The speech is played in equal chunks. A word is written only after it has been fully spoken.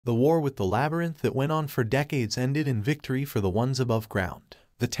The war with the labyrinth that went on for decades ended in victory for the ones above ground.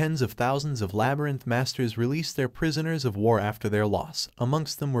 The tens of thousands of labyrinth masters released their prisoners of war after their loss.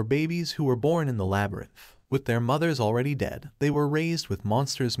 Amongst them were babies who were born in the labyrinth. With their mothers already dead, they were raised with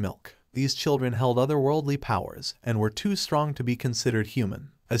monsters' milk. These children held otherworldly powers and were too strong to be considered human,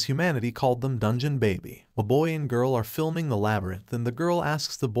 as humanity called them dungeon baby. A boy and girl are filming the labyrinth, and the girl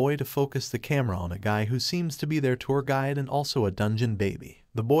asks the boy to focus the camera on a guy who seems to be their tour guide and also a dungeon baby.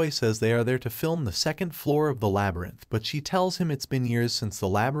 The boy says they are there to film the second floor of the labyrinth, but she tells him it's been years since the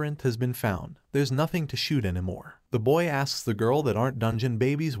labyrinth has been found. There's nothing to shoot anymore. The boy asks the girl that aren't dungeon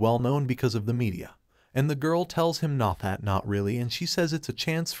babies well known because of the media. And the girl tells him not really, and she says it's a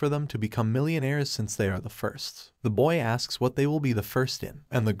chance for them to become millionaires since they are the first. The boy asks what they will be the first in,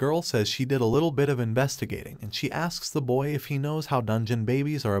 and the girl says she did a little bit of investigating, and she asks the boy if he knows how dungeon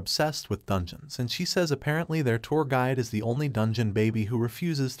babies are obsessed with dungeons, and she says apparently their tour guide is the only dungeon baby who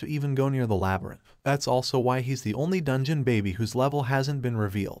refuses to even go near the labyrinth. That's also why he's the only dungeon baby whose level hasn't been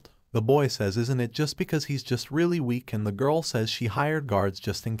revealed. The boy says isn't it just because he's just really weak, and the girl says she hired guards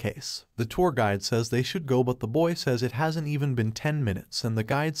just in case. The tour guide says they should go, but the boy says it hasn't even been 10 minutes and the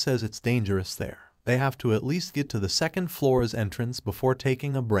guide says it's dangerous there. They have to at least get to the second floor's entrance before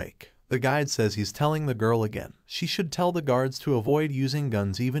taking a break. The guide says he's telling the girl again. She should tell the guards to avoid using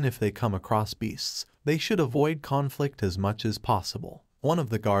guns even if they come across beasts. They should avoid conflict as much as possible. One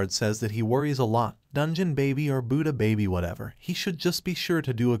of the guards says that he worries a lot. Dungeon baby or Buddha baby whatever, he should just be sure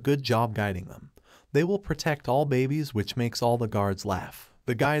to do a good job guiding them. They will protect all babies, which makes all the guards laugh.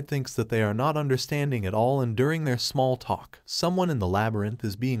 The guide thinks that they are not understanding at all, and during their small talk, someone in the labyrinth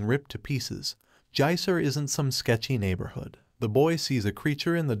is being ripped to pieces. Jisor isn't some sketchy neighborhood. The boy sees a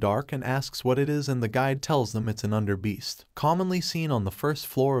creature in the dark and asks what it is, and the guide tells them it's an underbeast, commonly seen on the first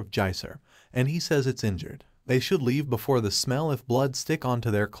floor of Jisor, and he says it's injured. They should leave before the smell if blood stick onto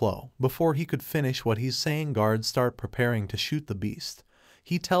their clo. Before he could finish what he's saying, guards start preparing to shoot the beast.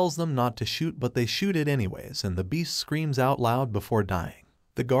 He tells them not to shoot, but they shoot it anyways, and the beast screams out loud before dying.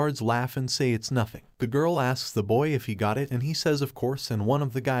 The guards laugh and say it's nothing. The girl asks the boy if he got it, and he says of course, and one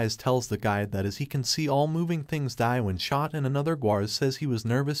of the guys tells the guide that as he can see all moving things die when shot, and another guard says he was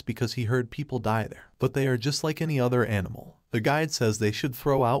nervous because he heard people die there, but they are just like any other animal. The guide says they should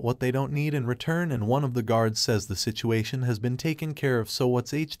throw out what they don't need in return, and one of the guards says the situation has been taken care of, so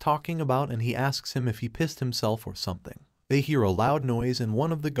what's H talking about, and he asks him if he pissed himself or something. They hear a loud noise and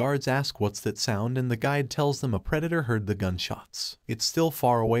one of the guards asks what's that sound, and the guide tells them a predator heard the gunshots. It's still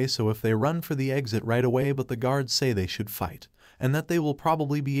far away, so if they run for the exit right away, but the guards say they should fight, and that they will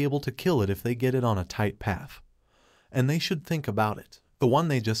probably be able to kill it if they get it on a tight path. And they should think about it. The one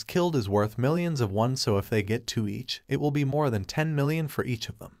they just killed is worth millions of one, so if they get 2 each, it will be more than 10 million for each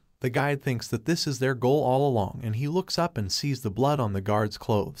of them. The guide thinks that this is their goal all along, and he looks up and sees the blood on the guards'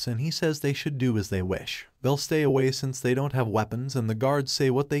 clothes, and he says they should do as they wish. They'll stay away since they don't have weapons, and the guards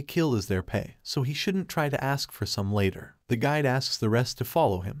say what they kill is their pay, so he shouldn't try to ask for some later. The guide asks the rest to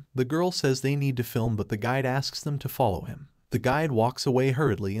follow him. The girl says they need to film, but the guide asks them to follow him. The guide walks away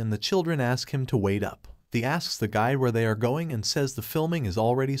hurriedly, and the children ask him to wait up. He asks the guide where they are going and says the filming is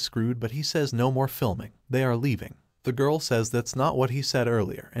already screwed, but he says no more filming. They are leaving. The girl says that's not what he said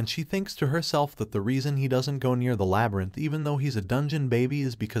earlier, and she thinks to herself that the reason he doesn't go near the labyrinth even though he's a dungeon baby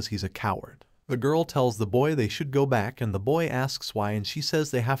is because he's a coward. The girl tells the boy they should go back, and the boy asks why, and she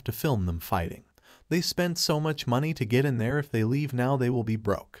says they have to film them fighting. They spent so much money to get in there, if they leave now they will be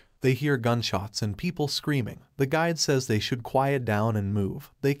broke. They hear gunshots and people screaming. The guide says they should quiet down and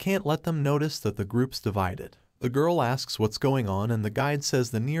move. They can't let them notice that the group's divided. The girl asks what's going on, and the guide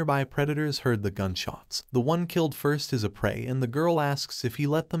says the nearby predators heard the gunshots. The one killed first is a prey, and the girl asks if he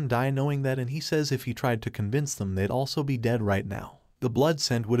let them die knowing that, and he says if he tried to convince them they'd also be dead right now. The blood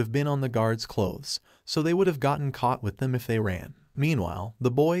scent would have been on the guards' clothes, so they would have gotten caught with them if they ran. Meanwhile, the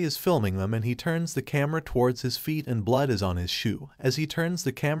boy is filming them, and he turns the camera towards his feet and blood is on his shoe. As he turns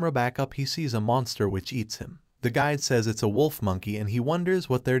the camera back up, he sees a monster which eats him. The guide says it's a wolf monkey, and he wonders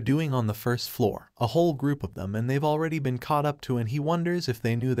what they're doing on the first floor. A whole group of them, and they've already been caught up to, and he wonders if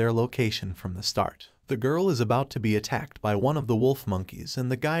they knew their location from the start. The girl is about to be attacked by one of the wolf monkeys,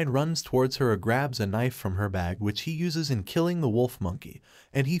 and the guide runs towards her and grabs a knife from her bag which he uses in killing the wolf monkey,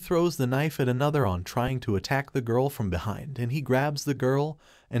 and he throws the knife at another on trying to attack the girl from behind, and he grabs the girl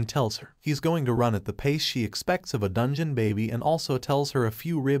and tells her he's going to run at the pace she expects of a dungeon baby, and also tells her a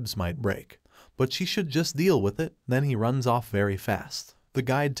few ribs might break, but she should just deal with it. Then he runs off very fast. The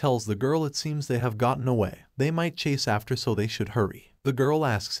guide tells the girl it seems they have gotten away. They might chase after, so they should hurry. The girl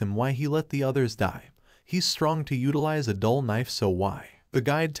asks him why he let the others die. He's strong to utilize a dull knife, so why? The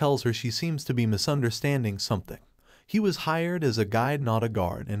guide tells her she seems to be misunderstanding something. He was hired as a guide, not a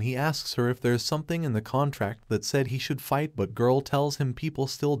guard, and he asks her if there's something in the contract that said he should fight, but girl tells him people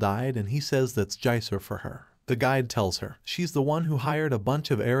still died and he says that's Jiser for her. The guide tells her she's the one who hired a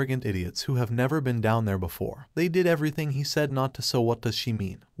bunch of arrogant idiots who have never been down there before. They did everything he said not to, so what does she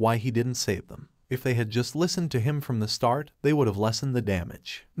mean? Why he didn't save them? If they had just listened to him from the start, they would have lessened the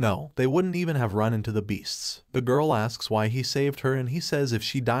damage. No, they wouldn't even have run into the beasts. The girl asks why he saved her and he says if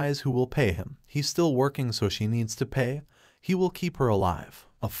she dies, who will pay him? He's still working, so she needs to pay. He will keep her alive.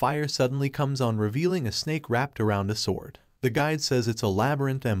 A fire suddenly comes on, revealing a snake wrapped around a sword. The guide says it's a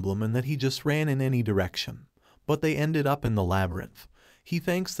labyrinth emblem and that he just ran in any direction. But they ended up in the labyrinth. He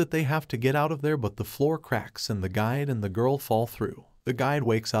thinks that they have to get out of there, but the floor cracks and the guide and the girl fall through. The guide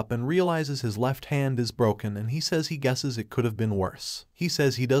wakes up and realizes his left hand is broken and he says he guesses it could have been worse. He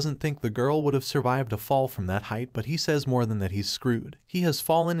says he doesn't think the girl would have survived a fall from that height, but he says more than that he's screwed. He has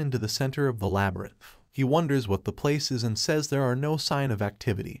fallen into the center of the labyrinth. He wonders what the place is and says there are no sign of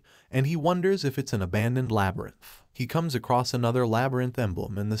activity, and he wonders if it's an abandoned labyrinth. He comes across another labyrinth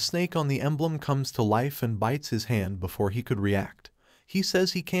emblem and the snake on the emblem comes to life and bites his hand before he could react. He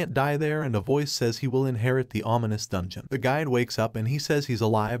says he can't die there and a voice says he will inherit the ominous dungeon. The guide wakes up and he says he's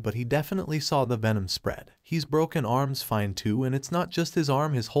alive, but he definitely saw the venom spread. He's broken arms fine too, and it's not just his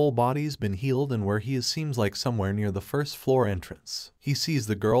arm, his whole body's been healed, and where he is seems like somewhere near the first floor entrance. He sees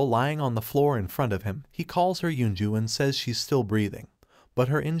the girl lying on the floor in front of him. He calls her Yunju and says she's still breathing, but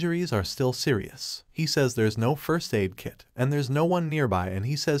her injuries are still serious. He says there's no first aid kit and there's no one nearby, and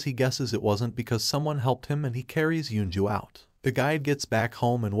he says he guesses it wasn't because someone helped him, and he carries Yunju out. The guide gets back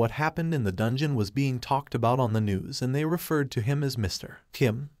home and what happened in the dungeon was being talked about on the news and they referred to him as Mr.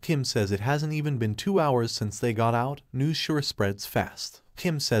 Kim. Kim says it hasn't even been 2 hours since they got out. News sure spreads fast.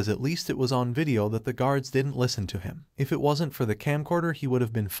 Kim says at least it was on video that the guards didn't listen to him. If it wasn't for the camcorder, he would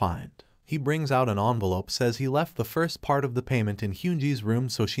have been fined. He brings out an envelope, says he left the first part of the payment in Hyunji's room,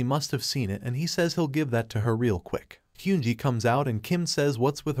 so she must have seen it, and he says he'll give that to her real quick. Hyunji comes out and Kim says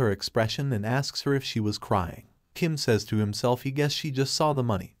what's with her expression and asks her if she was crying. Kim says to himself he guessed she just saw the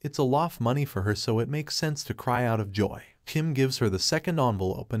money. It's a lot of money for her, so it makes sense to cry out of joy. Kim gives her the second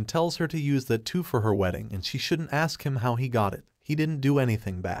envelope and tells her to use that too for her wedding, and she shouldn't ask him how he got it. He didn't do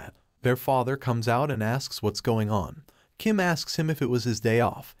anything bad. Their father comes out and asks what's going on. Kim asks him if it was his day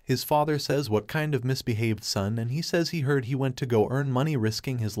off. His father says what kind of misbehaved son, and he says he heard he went to go earn money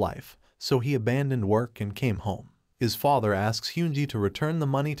risking his life, so he abandoned work and came home. His father asks Hyunji to return the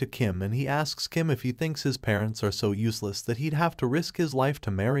money to Kim, and he asks Kim if he thinks his parents are so useless that he'd have to risk his life to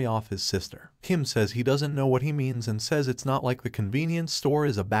marry off his sister. Kim says he doesn't know what he means and says it's not like the convenience store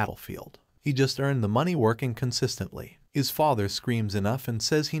is a battlefield. He just earned the money working consistently. His father screams enough and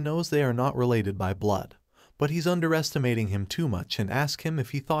says he knows they are not related by blood, but he's underestimating him too much and asks him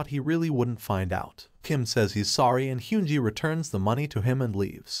if he thought he really wouldn't find out. Kim says he's sorry and Hyunji returns the money to him and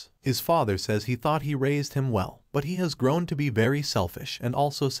leaves. His father says he thought he raised him well, but he has grown to be very selfish, and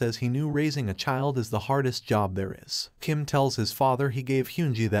also says he knew raising a child is the hardest job there is. Kim tells his father he gave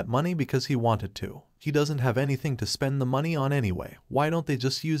Hyunji that money because he wanted to. He doesn't have anything to spend the money on anyway. Why don't they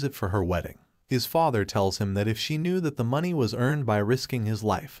just use it for her wedding? His father tells him that if she knew that the money was earned by risking his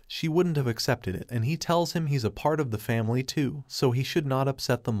life, she wouldn't have accepted it, and he tells him he's a part of the family too, so he should not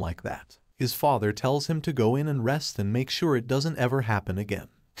upset them like that. His father tells him to go in and rest and make sure it doesn't ever happen again.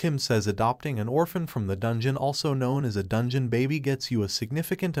 Kim says adopting an orphan from the dungeon, also known as a dungeon baby, gets you a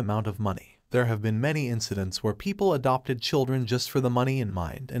significant amount of money. There have been many incidents where people adopted children just for the money in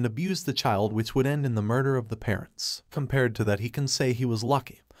mind and abused the child, which would end in the murder of the parents. Compared to that, he can say he was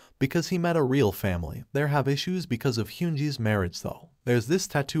lucky because he met a real family. There have issues because of Hyunji's marriage though. There's this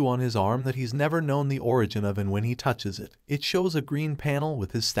tattoo on his arm that he's never known the origin of, and when he touches it, it shows a green panel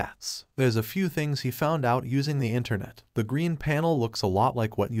with his stats. There's a few things he found out using the internet. The green panel looks a lot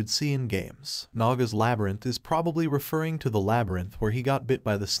like what you'd see in games. Naga's labyrinth is probably referring to the labyrinth where he got bit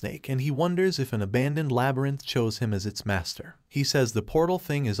by the snake, and he wonders if an abandoned labyrinth chose him as its master. He says the portal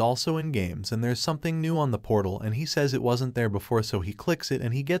thing is also in games and there's something new on the portal, and he says it wasn't there before, so he clicks it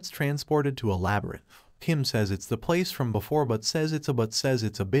and he gets transported to a labyrinth. Kim says it's the place from before but says it's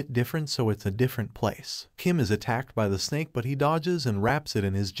a bit different, so it's a different place. Kim is attacked by the snake but he dodges and wraps it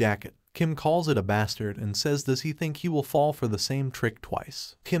in his jacket. Kim calls it a bastard and says does he think he will fall for the same trick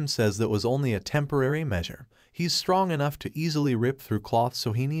twice. Kim says that was only a temporary measure. He's strong enough to easily rip through cloth,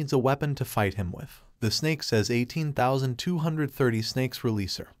 so he needs a weapon to fight him with. The snake says 18,230 snakes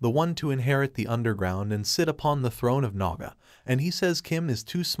release her, the one to inherit the underground and sit upon the throne of Naga, and he says Kim is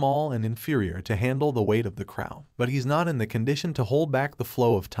too small and inferior to handle the weight of the crown, but he's not in the condition to hold back the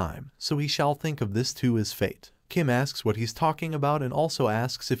flow of time, so he shall think of this too as fate. Kim asks what he's talking about and also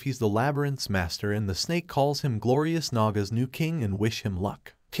asks if he's the labyrinth's master, and the snake calls him Glorious Naga's new king and wish him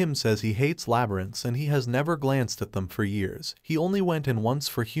luck. Kim says he hates labyrinths and he has never glanced at them for years. He only went in once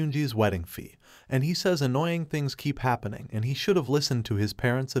for Hyunji's wedding fee, and he says annoying things keep happening and he should have listened to his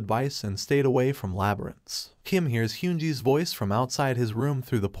parents' advice and stayed away from labyrinths. Kim hears Hyunji's voice from outside his room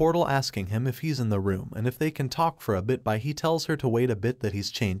through the portal asking him if he's in the room and if they can talk for a bit, he tells her to wait a bit, that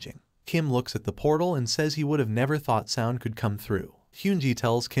he's changing. Kim looks at the portal and says he would have never thought sound could come through. Hyunji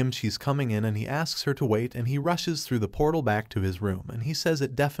tells Kim she's coming in and he asks her to wait, and he rushes through the portal back to his room and he says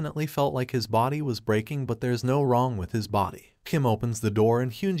it definitely felt like his body was breaking, but there's no wrong with his body. Kim opens the door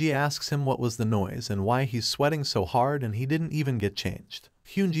and Hyunji asks him what was the noise and why he's sweating so hard, and he didn't even get changed.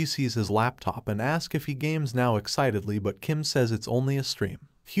 Hyunji sees his laptop and asks if he games now excitedly, but Kim says it's only a stream.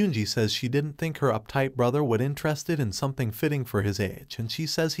 Hyunji says she didn't think her uptight brother would interested in something fitting for his age, and she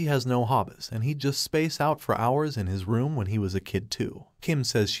says he has no hobbies and he'd just space out for hours in his room when he was a kid too. Kim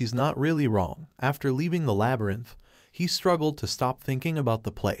says she's not really wrong. After leaving the labyrinth, he struggled to stop thinking about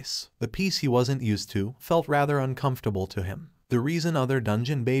the place. The peace he wasn't used to felt rather uncomfortable to him. The reason other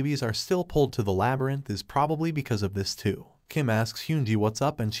dungeon babies are still pulled to the labyrinth is probably because of this too. Kim asks Hyunji what's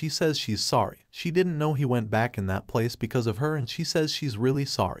up and she says she's sorry. She didn't know he went back in that place because of her, and she says she's really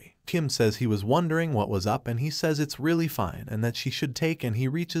sorry. Kim says he was wondering what was up and he says it's really fine and that she should take, and he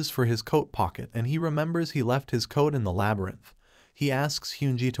reaches for his coat pocket and he remembers he left his coat in the labyrinth. He asks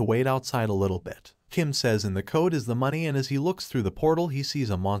Hyunji to wait outside a little bit. Kim says in the coat is the money, and as he looks through the portal he sees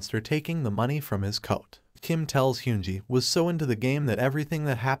a monster taking the money from his coat. Kim tells Hyunji was so into the game that everything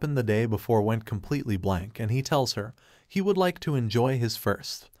that happened the day before went completely blank, and he tells her he would like to enjoy his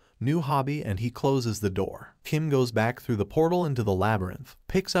first new hobby, and he closes the door. Kim goes back through the portal into the labyrinth,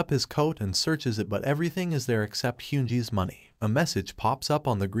 picks up his coat and searches it, but everything is there except Hyunji's money. A message pops up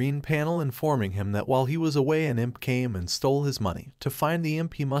on the green panel informing him that while he was away an imp came and stole his money. To find the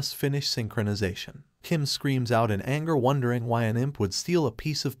imp he must finish synchronization. Kim screams out in anger, wondering why an imp would steal a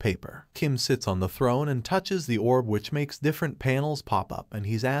piece of paper. Kim sits on the throne and touches the orb, which makes different panels pop up, and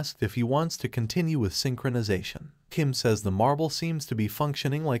he's asked if he wants to continue with synchronization. Kim says the marble seems to be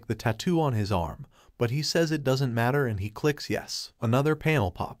functioning like the tattoo on his arm, but he says it doesn't matter and he clicks yes. Another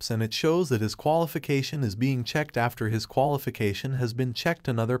panel pops and it shows that his qualification is being checked. After his qualification has been checked,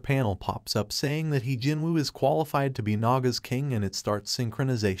 another panel pops up saying that Jinwoo is qualified to be Naga's king, and it starts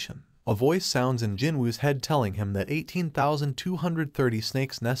synchronization. A voice sounds in Jinwoo's head telling him that 18,230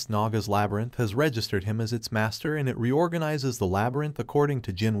 Snake's Nest Naga's labyrinth has registered him as its master, and it reorganizes the labyrinth according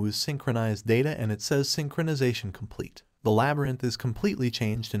to Jinwoo's synchronized data, and it says synchronization complete. The labyrinth is completely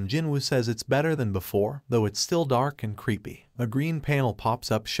changed and Jinwoo says it's better than before, though it's still dark and creepy. A green panel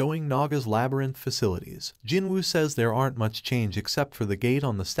pops up showing Naga's labyrinth facilities. Jinwoo says there aren't much change except for the gate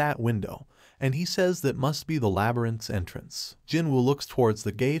on the stat window, and he says that must be the labyrinth's entrance. Jinwoo looks towards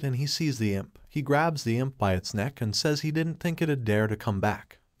the gate and he sees the imp. He grabs the imp by its neck and says he didn't think it'd dare to come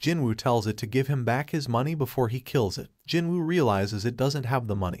back. Jinwoo tells it to give him back his money before he kills it. Jinwoo realizes it doesn't have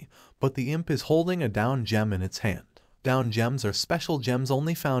the money, but the imp is holding a down gem in its hand. Down gems are special gems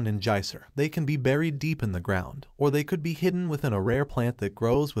only found in Jaiser. They can be buried deep in the ground, or they could be hidden within a rare plant that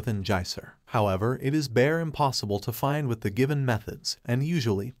grows within Jaiser. However, it is bare impossible to find with the given methods, and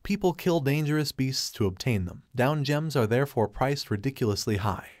usually, people kill dangerous beasts to obtain them. Down gems are therefore priced ridiculously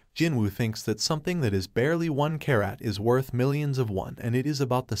high. Jinwoo thinks that something that is barely 1 carat is worth millions of won, and it is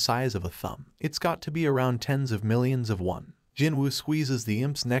about the size of a thumb. It's got to be around tens of millions of won. Jinwoo squeezes the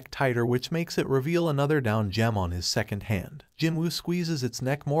imp's neck tighter, which makes it reveal another down gem on his second hand. Jinwoo squeezes its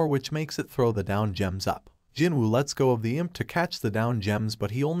neck more, which makes it throw the down gems up. Jinwoo lets go of the imp to catch the down gems,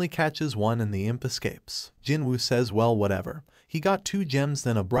 but he only catches one and the imp escapes. Jinwoo says well whatever, he got 2 gems.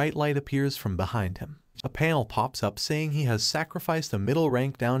 Then a bright light appears from behind him. A panel pops up saying he has sacrificed a middle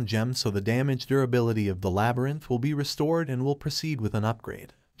rank down gem so the damage durability of the labyrinth will be restored and will proceed with an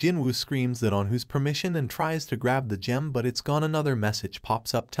upgrade. Jinwoo screams that on whose permission and tries to grab the gem, but it's gone. Another message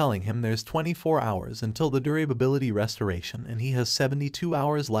pops up telling him there's 24 hours until the durability restoration and he has 72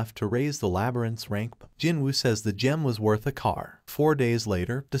 hours left to raise the labyrinth's rank. Jinwoo says the gem was worth a car. 4 days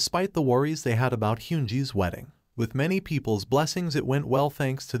later, despite the worries they had about Hyunji's wedding, with many people's blessings it went well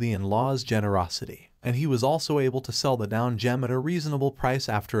thanks to the in-law's generosity, and he was also able to sell the down gem at a reasonable price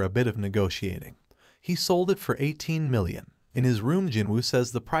after a bit of negotiating. He sold it for 18 million. In his room, Jinwoo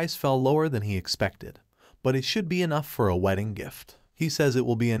says the price fell lower than he expected, but it should be enough for a wedding gift. He says it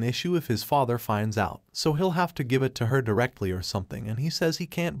will be an issue if his father finds out, so he'll have to give it to her directly or something, and he says he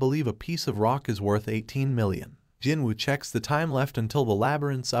can't believe a piece of rock is worth 18 million. Jinwoo checks the time left until the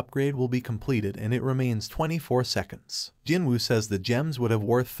labyrinth's upgrade will be completed and it remains 24 seconds. Jinwoo says the gems would have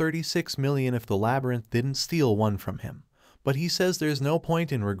worth 36 million if the labyrinth didn't steal one from him. But he says there's no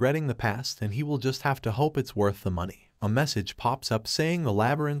point in regretting the past and he will just have to hope it's worth the money. A message pops up saying the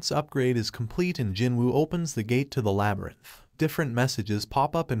labyrinth's upgrade is complete and Jinwoo opens the gate to the labyrinth. Different messages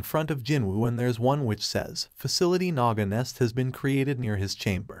pop up in front of Jinwoo and there's one which says, "Facility Naga Nest has been created near his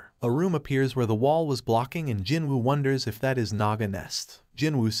chamber." A room appears where the wall was blocking and Jinwoo wonders if that is Naga Nest.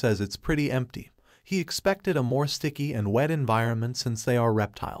 Jinwoo says it's pretty empty. He expected a more sticky and wet environment since they are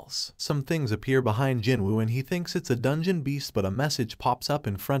reptiles. Some things appear behind Jinwoo and he thinks it's a dungeon beast, but a message pops up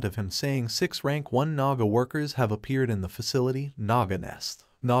in front of him saying 6 rank 1 Naga workers have appeared in the facility Naga Nest.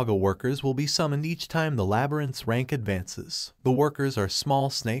 Naga workers will be summoned each time the labyrinth's rank advances. The workers are small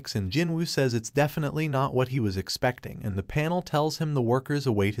snakes and Jinwoo says it's definitely not what he was expecting and the panel tells him the workers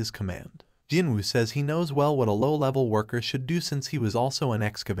await his command. Jinwoo says he knows well what a low-level worker should do since he was also an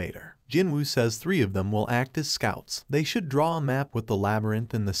excavator. Jinwoo says 3 of them will act as scouts. They should draw a map with the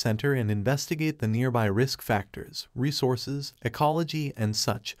labyrinth in the center and investigate the nearby risk factors, resources, ecology, and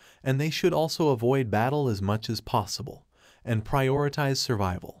such, and they should also avoid battle as much as possible and prioritize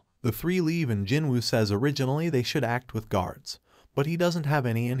survival. The 3 leave and Jinwoo says originally they should act with guards, but he doesn't have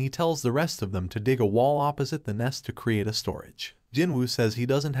any and he tells the rest of them to dig a wall opposite the nest to create a storage. Jinwoo says he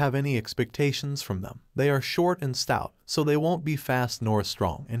doesn't have any expectations from them. They are short and stout, so they won't be fast nor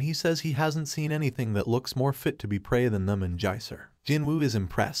strong, and he says he hasn't seen anything that looks more fit to be prey than them in Jaiser. Jinwoo is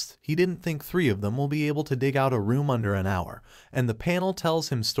impressed. He didn't think 3 of them will be able to dig out a room under an hour, and the panel tells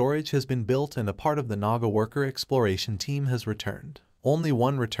him storage has been built and a part of the Naga worker exploration team has returned. Only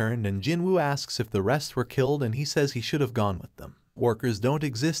one returned and Jinwoo asks if the rest were killed and he says he should have gone with them. Workers don't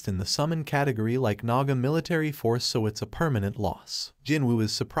exist in the summon category like Naga military force, so it's a permanent loss. Jinwoo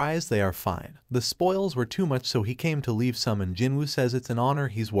is surprised they are fine. The spoils were too much, so he came to leave some and Jinwoo says it's an honor.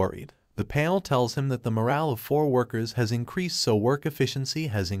 He's worried. The panel tells him that the morale of 4 workers has increased, so work efficiency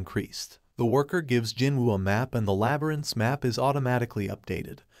has increased. The worker gives Jinwoo a map and the labyrinth's map is automatically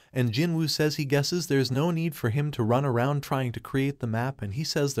updated. And Jinwoo says he guesses there's no need for him to run around trying to create the map and he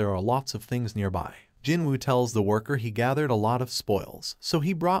says there are lots of things nearby. Jinwoo tells the worker he gathered a lot of spoils, so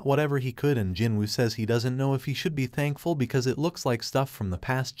he brought whatever he could and Jinwoo says he doesn't know if he should be thankful because it looks like stuff from the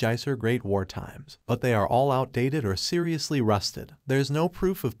past Jaiser Great War times, but they are all outdated or seriously rusted. There's no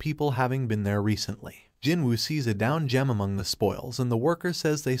proof of people having been there recently. Jinwoo sees a down gem among the spoils and the worker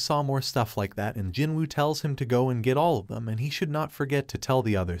says they saw more stuff like that and Jinwoo tells him to go and get all of them and he should not forget to tell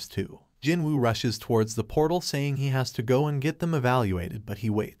the others too. Jinwoo rushes towards the portal saying he has to go and get them evaluated, but he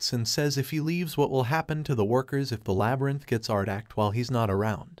waits and says if he leaves what will happen to the workers if the labyrinth gets artifact while he's not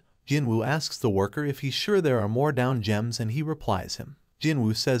around. Jinwoo asks the worker if he's sure there are more down gems and he replies him.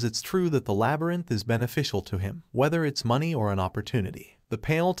 Jinwoo says it's true that the labyrinth is beneficial to him, whether it's money or an opportunity. The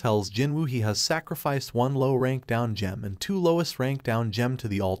panel tells Jinwoo he has sacrificed 1 low-rank down gem and 2 lowest-rank down gem to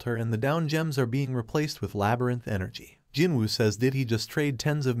the altar and the down gems are being replaced with labyrinth energy. Jinwoo says did he just trade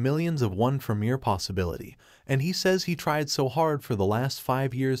tens of millions of won for mere possibility, and he says he tried so hard for the last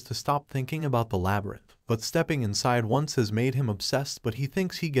 5 years to stop thinking about the labyrinth, but stepping inside once has made him obsessed, but he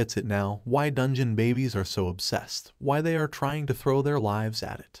thinks he gets it now, why dungeon babies are so obsessed, why they are trying to throw their lives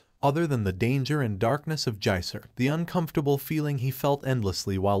at it. Other than the danger and darkness of Jaiser, the uncomfortable feeling he felt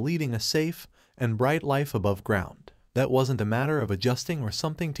endlessly while leading a safe and bright life above ground. That wasn't a matter of adjusting or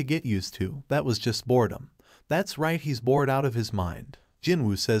something to get used to, that was just boredom. That's right, he's bored out of his mind.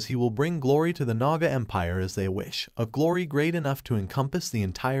 Jinwoo says he will bring glory to the Naga Empire as they wish, a glory great enough to encompass the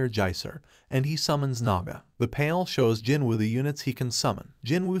entire Jaiser, and he summons Naga. The panel shows Jinwoo the units he can summon.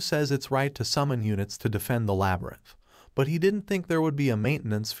 Jinwoo says it's right to summon units to defend the labyrinth, but he didn't think there would be a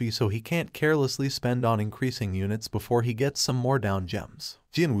maintenance fee, so he can't carelessly spend on increasing units before he gets some more down gems.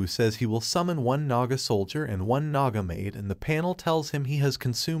 Jinwoo says he will summon 1 Naga soldier and 1 Naga maid, and the panel tells him he has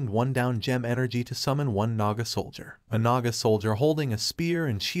consumed 1 down gem energy to summon 1 Naga soldier. A Naga soldier holding a spear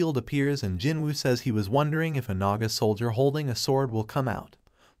and shield appears and Jinwoo says he was wondering if a Naga soldier holding a sword will come out,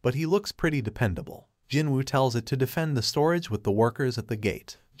 but he looks pretty dependable. Jinwoo tells it to defend the storage with the workers at the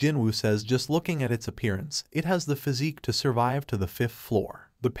gate. Jinwoo says just looking at its appearance, it has the physique to survive to the 5th floor.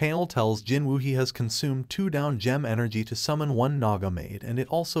 The panel tells Jinwoo he has consumed 2 down gem energy to summon 1 Naga maid, and it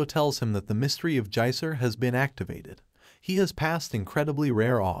also tells him that the mystery of Jaiser has been activated. He has passed incredibly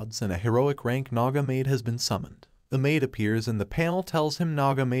rare odds and a heroic rank Naga maid has been summoned. The maid appears and the panel tells him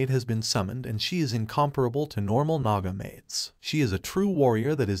Naga maid has been summoned and she is incomparable to normal Naga maids. She is a true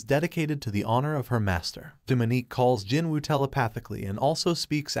warrior that is dedicated to the honor of her master. Dominique calls Jinwoo telepathically and also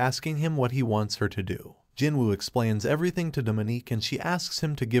speaks asking him what he wants her to do. Jinwoo explains everything to Dominique and she asks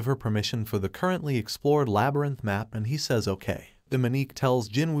him to give her permission for the currently explored labyrinth map and he says okay. Dominique tells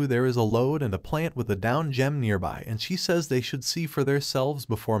Jinwoo there is a lode and a plant with a down gem nearby and she says they should see for themselves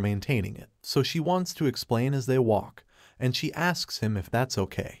before maintaining it, so she wants to explain as they walk, and she asks him if that's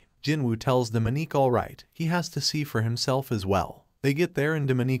okay. Jinwoo tells Dominique alright, he has to see for himself as well. They get there and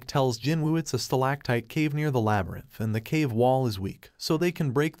Dominique tells Jinwoo it's a stalactite cave near the labyrinth and the cave wall is weak, so they can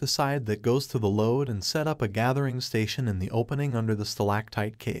break the side that goes to the lode and set up a gathering station in the opening under the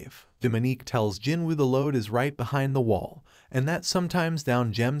stalactite cave. Dominique tells Jinwoo the lode is right behind the wall, and that sometimes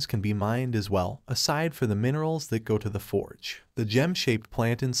down gems can be mined as well, aside for the minerals that go to the forge. The gem-shaped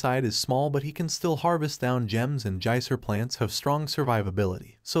plant inside is small but he can still harvest down gems and geyser plants have strong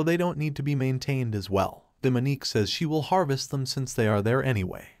survivability, so they don't need to be maintained as well. Dominique says she will harvest them since they are there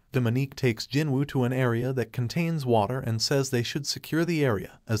anyway. Dominique takes Jinwoo to an area that contains water and says they should secure the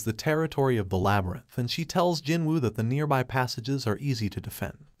area as the territory of the labyrinth, and she tells Jinwoo that the nearby passages are easy to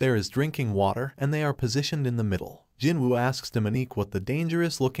defend. There is drinking water and they are positioned in the middle. Jinwoo asks Dominique what the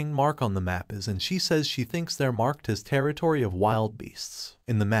dangerous-looking mark on the map is and she says she thinks they're marked as territory of wild beasts.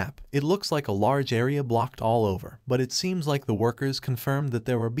 In the map, it looks like a large area blocked all over, but it seems like the workers confirmed that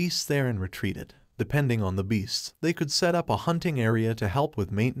there were beasts there and retreated. Depending on the beasts, they could set up a hunting area to help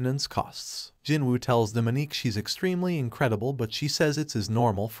with maintenance costs. Jinwoo tells Dominique she's extremely incredible but she says it's as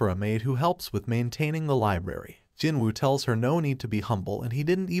normal for a maid who helps with maintaining the library. Jinwoo tells her no need to be humble and he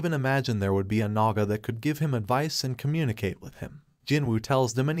didn't even imagine there would be a Naga that could give him advice and communicate with him. Jinwoo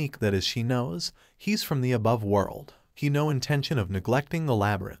tells Dominique that as she knows, he's from the above world. He no intention of neglecting the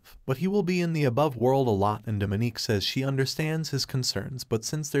labyrinth, but he will be in the above world a lot and Dominique says she understands his concerns but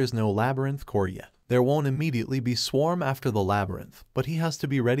since there's no labyrinth core yet, there won't immediately be swarm after the labyrinth, but he has to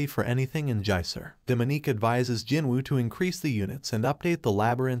be ready for anything in geyser. Dominique advises Jinwoo to increase the units and update the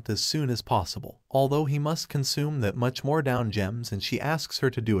labyrinth as soon as possible, although he must consume that much more down gems and she asks her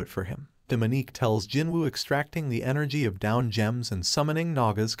to do it for him. Dominique tells Jinwoo extracting the energy of down gems and summoning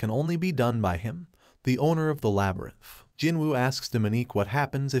Nagas can only be done by him, the owner of the labyrinth. Jinwoo asks Dominique what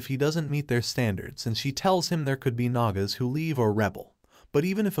happens if he doesn't meet their standards and she tells him there could be Nagas who leave or rebel. But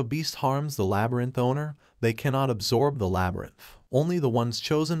even if a beast harms the labyrinth owner, they cannot absorb the labyrinth. Only the ones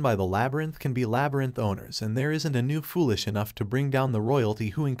chosen by the labyrinth can be labyrinth owners and there isn't a new foolish enough to bring down the royalty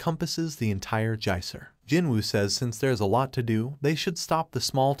who encompasses the entire geyser. Jinwoo says since there's a lot to do, they should stop the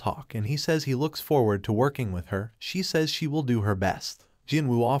small talk and he says he looks forward to working with her. She says she will do her best.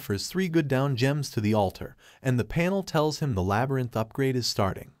 Jinwoo offers 3 good down gems to the altar, and the panel tells him the labyrinth upgrade is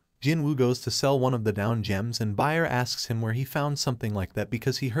starting. Jinwoo goes to sell one of the down gems and buyer asks him where he found something like that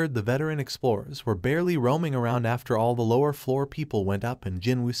because he heard the veteran explorers were barely roaming around after all the lower floor people went up and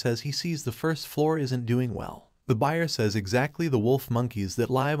Jinwoo says he sees the first floor isn't doing well. The buyer says exactly the wolf monkeys that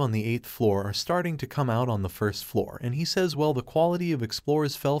live on the 8th floor are starting to come out on the 1st floor and he says well the quality of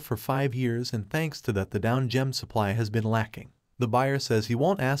explorers fell for 5 years and thanks to that the down gem supply has been lacking. The buyer says he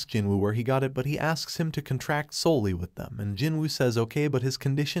won't ask Jinwoo where he got it but he asks him to contract solely with them and Jinwoo says okay but his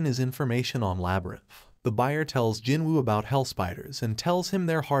condition is information on labyrinth. The buyer tells Jinwoo about hell spiders and tells him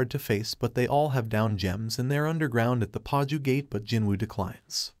they're hard to face but they all have down gems and they're underground at the Paju gate but Jinwoo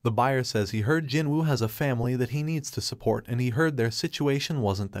declines. The buyer says he heard Jinwoo has a family that he needs to support and he heard their situation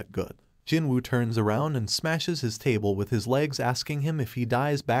wasn't that good. Jinwoo turns around and smashes his table with his legs asking him if he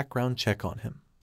dies background check on him.